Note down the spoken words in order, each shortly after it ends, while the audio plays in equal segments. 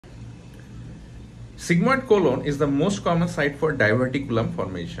Sigmoid colon is the most common site for diverticulum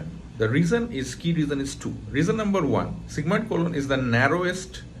formation. The key reason is two. Reason number one, sigmoid colon is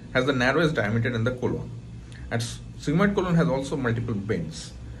has the narrowest diameter in the colon. And sigmoid colon has also multiple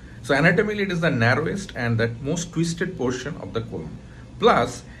bends. So anatomically it is the narrowest and the most twisted portion of the colon.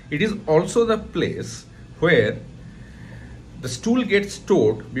 Plus, it is also the place where the stool gets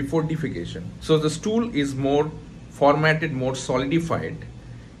stored before defecation. So the stool is more formatted, more solidified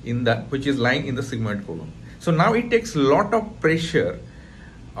which is lying in the sigmoid colon. So now it takes a lot of pressure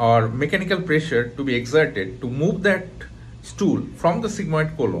or mechanical pressure to be exerted to move that stool from the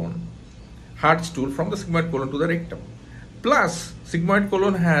sigmoid colon, hard stool from the sigmoid colon to the rectum. Plus, sigmoid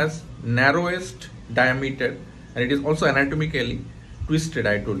colon has narrowest diameter and it is also anatomically twisted,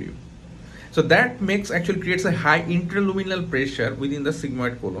 I told you. So that creates a high intraluminal pressure within the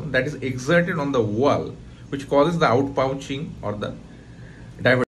sigmoid colon that is exerted on the wall, which causes the outpouching or the diverticulum.